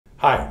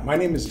Hi, my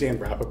name is Dan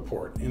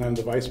Rapaport, and I'm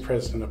the Vice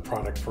President of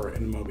Product for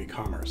InMobi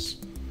Commerce.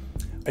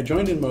 I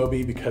joined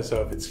InMobi because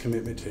of its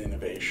commitment to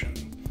innovation.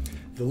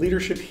 The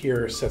leadership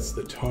here sets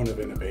the tone of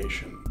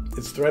innovation.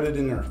 It's threaded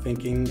in our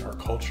thinking, our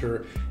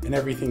culture, and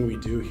everything we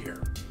do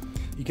here.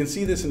 You can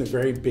see this in the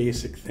very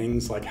basic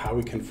things like how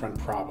we confront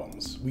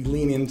problems. We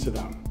lean into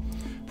them.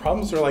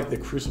 Problems are like the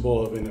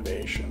crucible of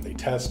innovation. They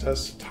test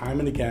us time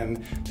and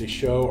again. They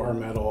show our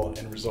mettle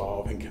and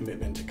resolve and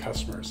commitment to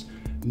customers.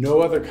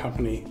 No other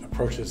company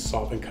approaches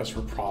solving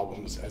customer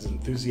problems as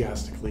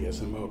enthusiastically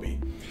as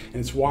InMobi, and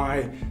it's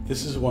why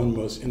this is one of the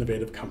most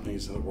innovative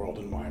companies in the world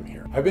and why I'm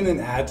here. I've been in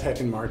ad tech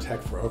and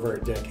martech for over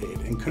a decade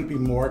and couldn't be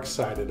more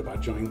excited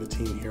about joining the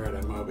team here at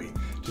InMobi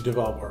to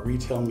develop our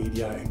retail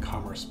media and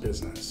commerce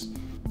business.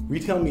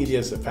 Retail media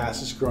is the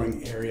fastest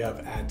growing area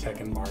of ad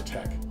tech and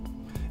martech.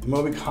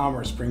 InMobi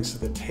Commerce brings to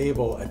the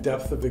table a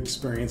depth of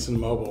experience in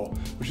mobile,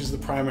 which is the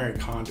primary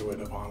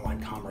conduit of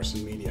online commerce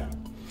and media.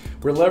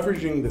 We're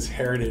leveraging this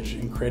heritage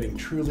and creating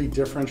truly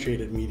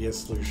differentiated media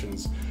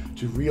solutions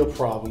to real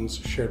problems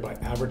shared by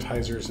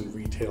advertisers and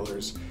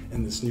retailers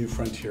in this new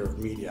frontier of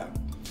media.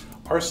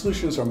 Our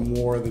solutions are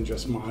more than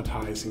just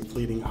monetizing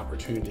fleeting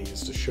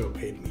opportunities to show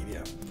paid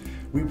media.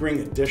 We bring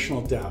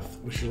additional depth,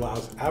 which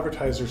allows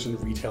advertisers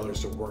and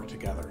retailers to work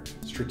together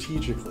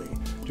strategically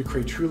to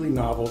create truly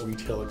novel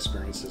retail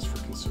experiences for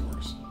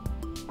consumers.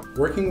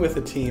 Working with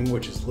a team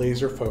which is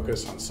laser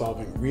focused on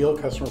solving real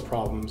customer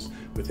problems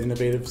with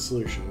innovative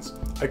solutions,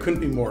 I couldn't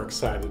be more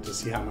excited to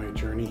see how my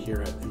journey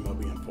here at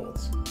InMobi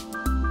unfolds.